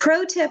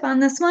pro tip on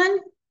this one,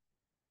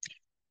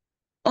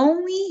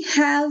 only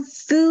have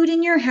food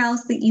in your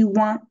house that you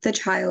want the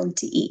child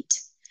to eat,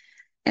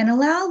 and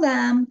allow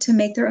them to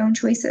make their own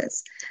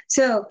choices.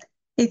 So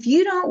if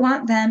you don't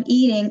want them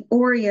eating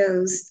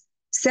Oreos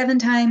 7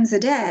 times a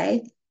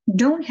day,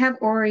 don't have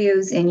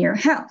Oreos in your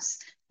house.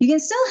 You can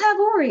still have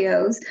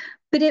Oreos,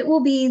 but it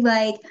will be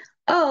like,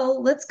 oh,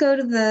 let's go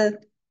to the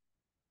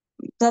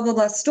blah, blah,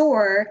 blah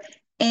store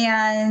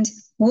and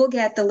we'll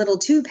get the little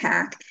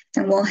 2-pack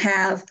and we'll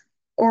have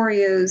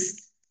Oreos,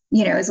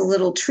 as a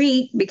little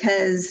treat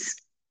because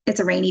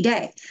it's a rainy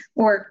day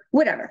or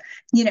whatever,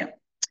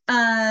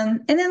 and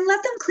then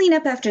let them clean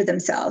up after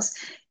themselves.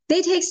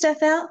 They take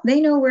stuff out, they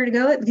know where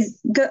to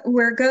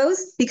where it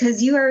goes,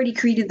 because you already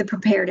created the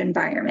prepared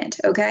environment.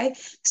 Okay.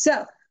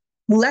 So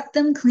let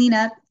them clean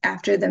up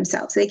after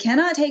themselves. They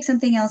cannot take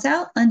something else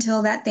out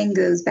until that thing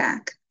goes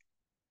back.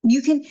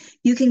 You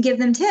can give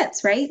them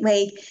tips, right?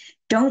 Like,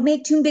 don't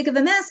make too big of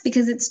a mess,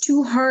 because it's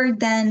too hard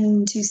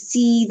then to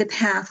see the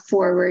path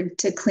forward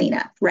to clean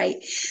up,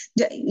 right?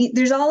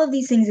 There's all of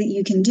these things that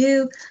you can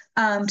do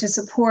to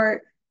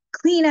support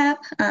cleanup.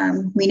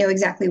 We know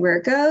exactly where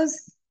it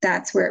goes.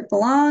 That's where it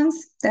belongs.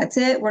 That's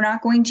it. We're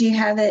not going to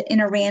have it in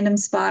a random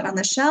spot on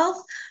the shelf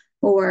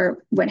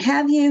or what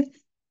have you.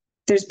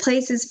 There's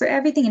places for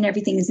everything, and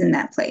everything is in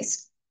that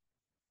place.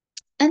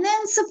 And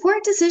then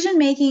support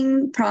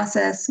decision-making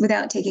process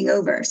without taking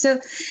over.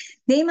 So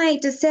they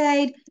might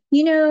decide,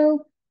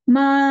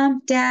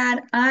 Mom,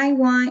 Dad, I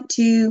want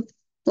to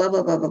blah,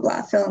 blah, blah, blah,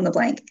 blah, fill in the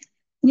blank.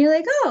 And you're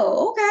like,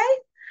 oh,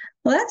 okay.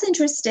 Well, that's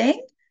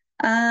interesting.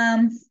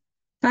 I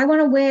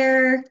want to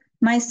wear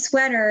my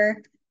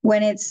sweater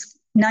when it's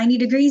 90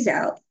 degrees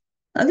out.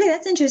 Okay,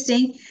 that's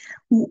interesting.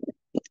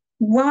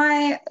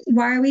 Why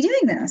are we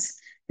doing this?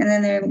 And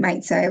then they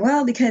might say,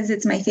 well, because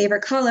it's my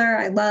favorite color.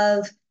 I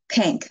love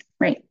pink,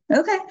 right?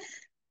 Okay.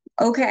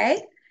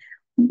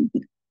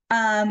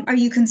 Are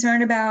you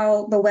concerned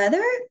about the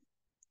weather?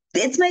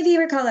 It's my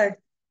favorite color.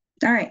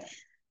 All right.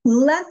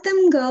 Let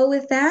them go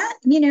with that,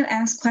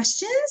 ask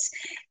questions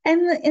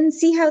and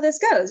see how this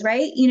goes,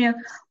 right?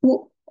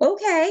 Well,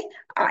 okay,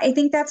 I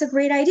think that's a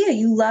great idea.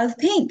 You love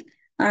pink.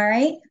 All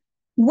right.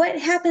 What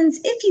happens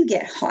if you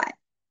get hot?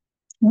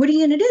 What are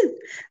you going to do?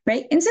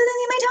 Right. And so then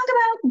they might talk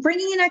about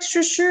bringing an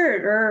extra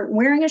shirt or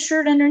wearing a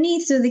shirt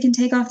underneath so they can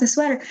take off the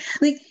sweater.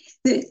 Like,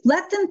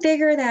 let them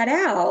figure that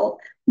out.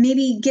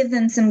 Maybe give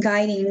them some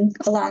guiding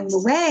along the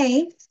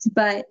way,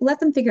 but let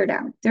them figure it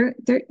out. They're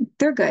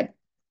good.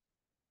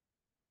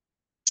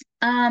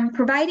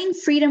 Providing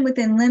freedom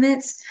within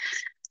limits.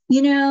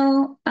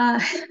 I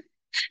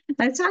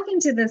was talking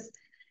to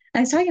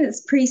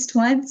this priest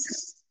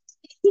once.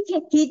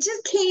 He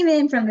just came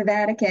in from the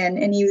Vatican,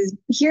 and he was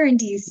here in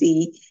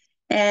DC,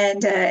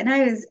 and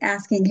I was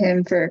asking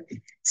him for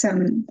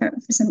some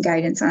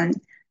guidance on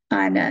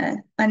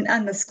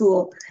the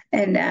school,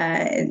 and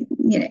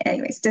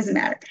anyways, doesn't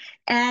matter.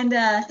 And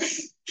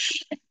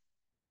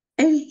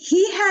And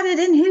he had it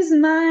in his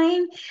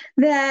mind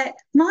that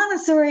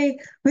Montessori,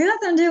 we let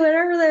them do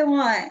whatever they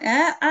want.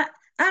 I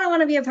don't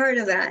want to be a part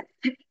of that.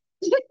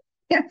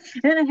 Yeah.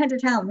 And then I had to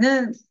tell him,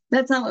 no,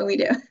 that's not what we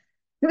do.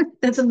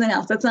 That's something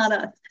else. That's not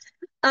us.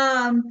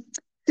 Um,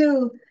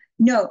 so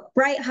no,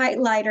 bright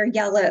highlighter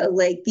yellow,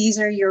 like these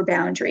are your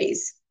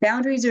boundaries.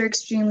 Boundaries are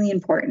extremely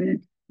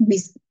important.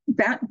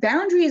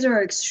 Boundaries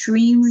are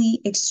extremely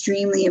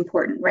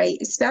important, right?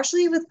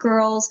 Especially with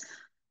girls.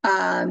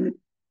 Um,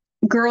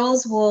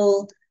 Girls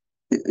will,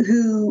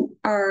 who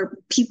are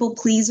people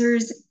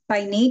pleasers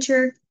by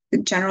nature,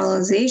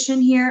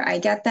 generalization here, I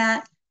get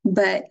that,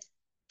 but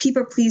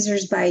people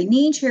pleasers by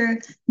nature,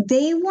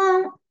 they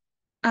won't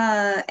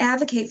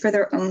advocate for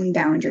their own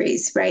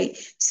boundaries, right?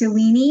 So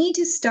we need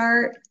to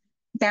start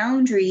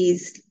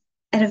boundaries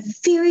at a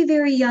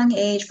very young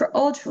age for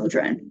all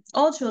children.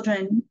 All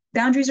children,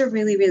 boundaries are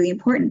really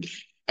important.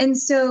 And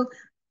so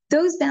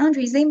those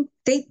boundaries,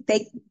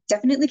 they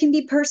definitely can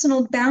be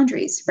personal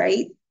boundaries,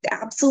 right?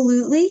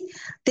 Absolutely.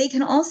 They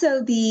can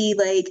also be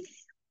like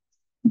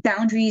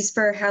boundaries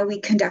for how we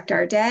conduct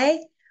our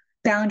day,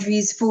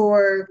 boundaries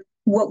for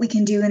what we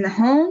can do in the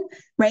home,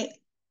 right?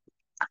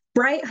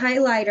 Bright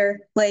highlighter,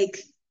 like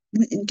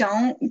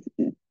don't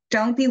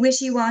don't be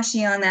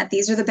wishy-washy on that.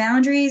 These are the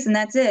boundaries and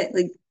that's it.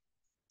 Like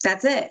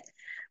that's it,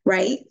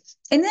 right?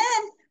 And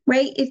then,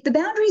 right, if the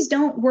boundaries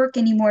don't work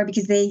anymore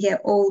because they get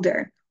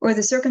older or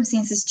the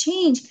circumstances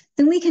change,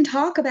 then we can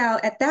talk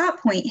about at that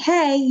point,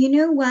 hey, you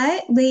know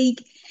what? Like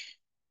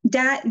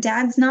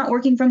dad's not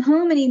working from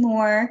home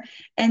anymore,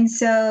 and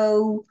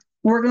so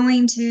we're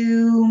going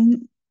to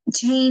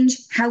change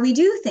how we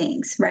do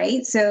things,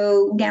 right?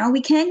 So now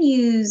we can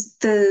use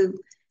the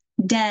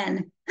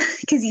den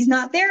because he's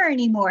not there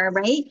anymore,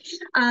 right?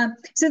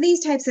 So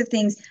these types of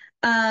things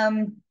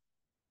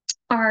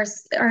are,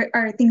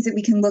 are things that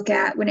we can look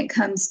at when it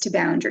comes to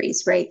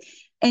boundaries, right?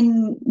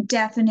 And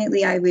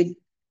definitely, I would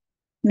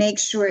make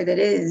sure that it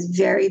is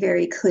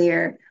very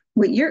clear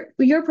what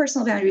your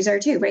personal boundaries are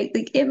too, right?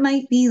 Like it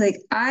might be like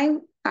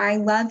I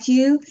love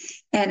you,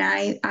 and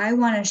I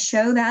want to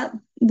show that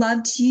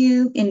love to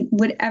you in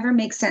whatever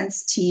makes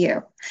sense to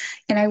you,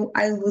 and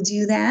I will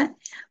do that.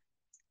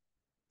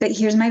 But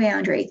here's my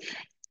boundary.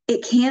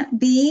 It can't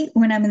be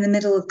when I'm in the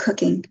middle of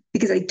cooking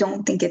because I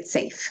don't think it's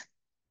safe,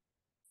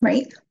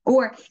 right?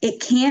 Or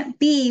it can't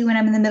be when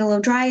I'm in the middle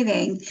of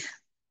driving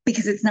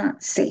because it's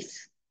not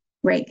safe,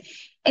 right?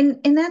 And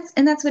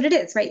that's what it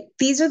is, right?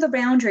 These are the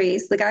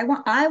boundaries. Like I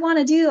want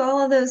to do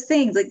all of those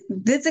things. Like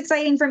it's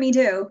exciting for me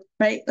too,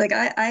 right? Like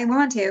I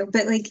want to,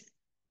 but like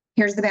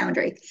here's the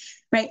boundary,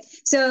 right?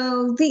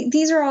 So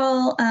these are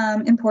all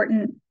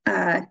important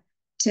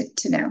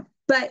to know.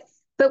 But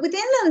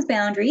within those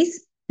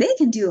boundaries, they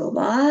can do a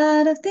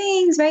lot of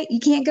things, right? You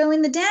can't go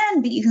in the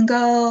den, but you can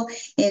go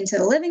into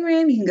the living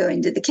room, you can go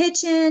into the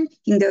kitchen,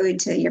 you can go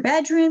into your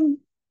bedroom,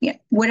 yeah,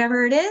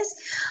 whatever it is.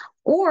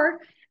 Or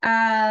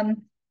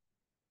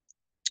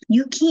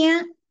you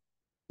can't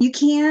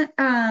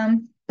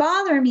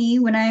bother me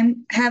when I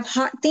have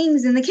hot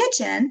things in the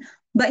kitchen.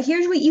 But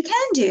here's what you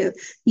can do: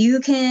 you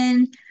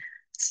can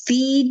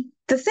feed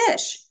the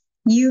fish.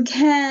 You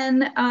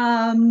can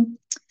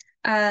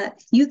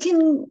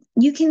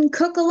you can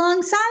cook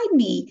alongside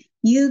me.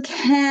 You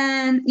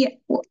can, yeah,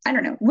 well, I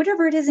don't know,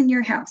 whatever it is in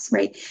your house,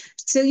 right?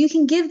 So you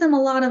can give them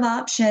a lot of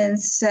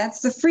options. So that's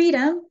the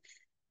freedom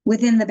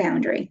within the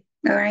boundary.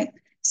 All right.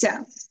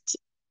 So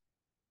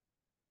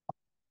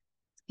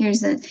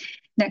here's the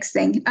next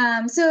thing.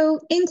 So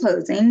in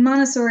closing,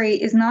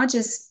 Montessori is not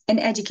just an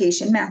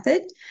education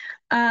method,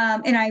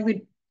 and I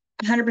would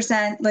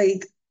 100%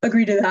 like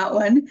agree to that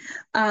one.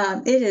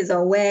 It is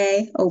a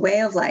way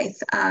of life,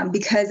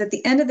 because at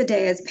the end of the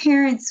day, as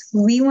parents,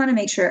 we want to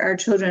make sure our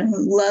children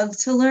love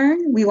to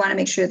learn. We want to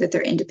make sure that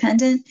they're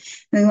independent,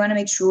 and we want to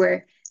make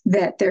sure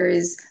that there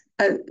is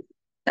a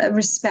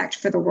respect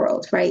for the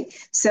world, right?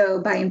 So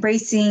by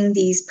embracing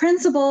these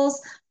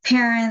principles,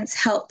 parents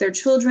help their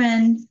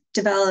children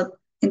develop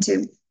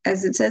into,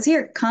 as it says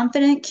here,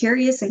 confident,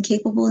 curious, and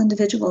capable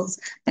individuals.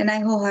 And I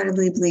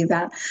wholeheartedly believe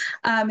that.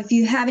 If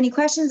you have any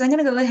questions, I'm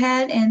going to go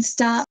ahead and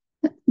stop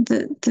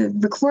the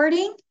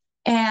recording,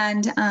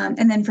 and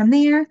then from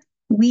there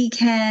we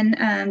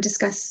can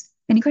discuss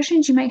any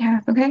questions you might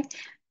have. Okay.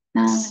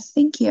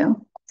 Thank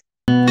you.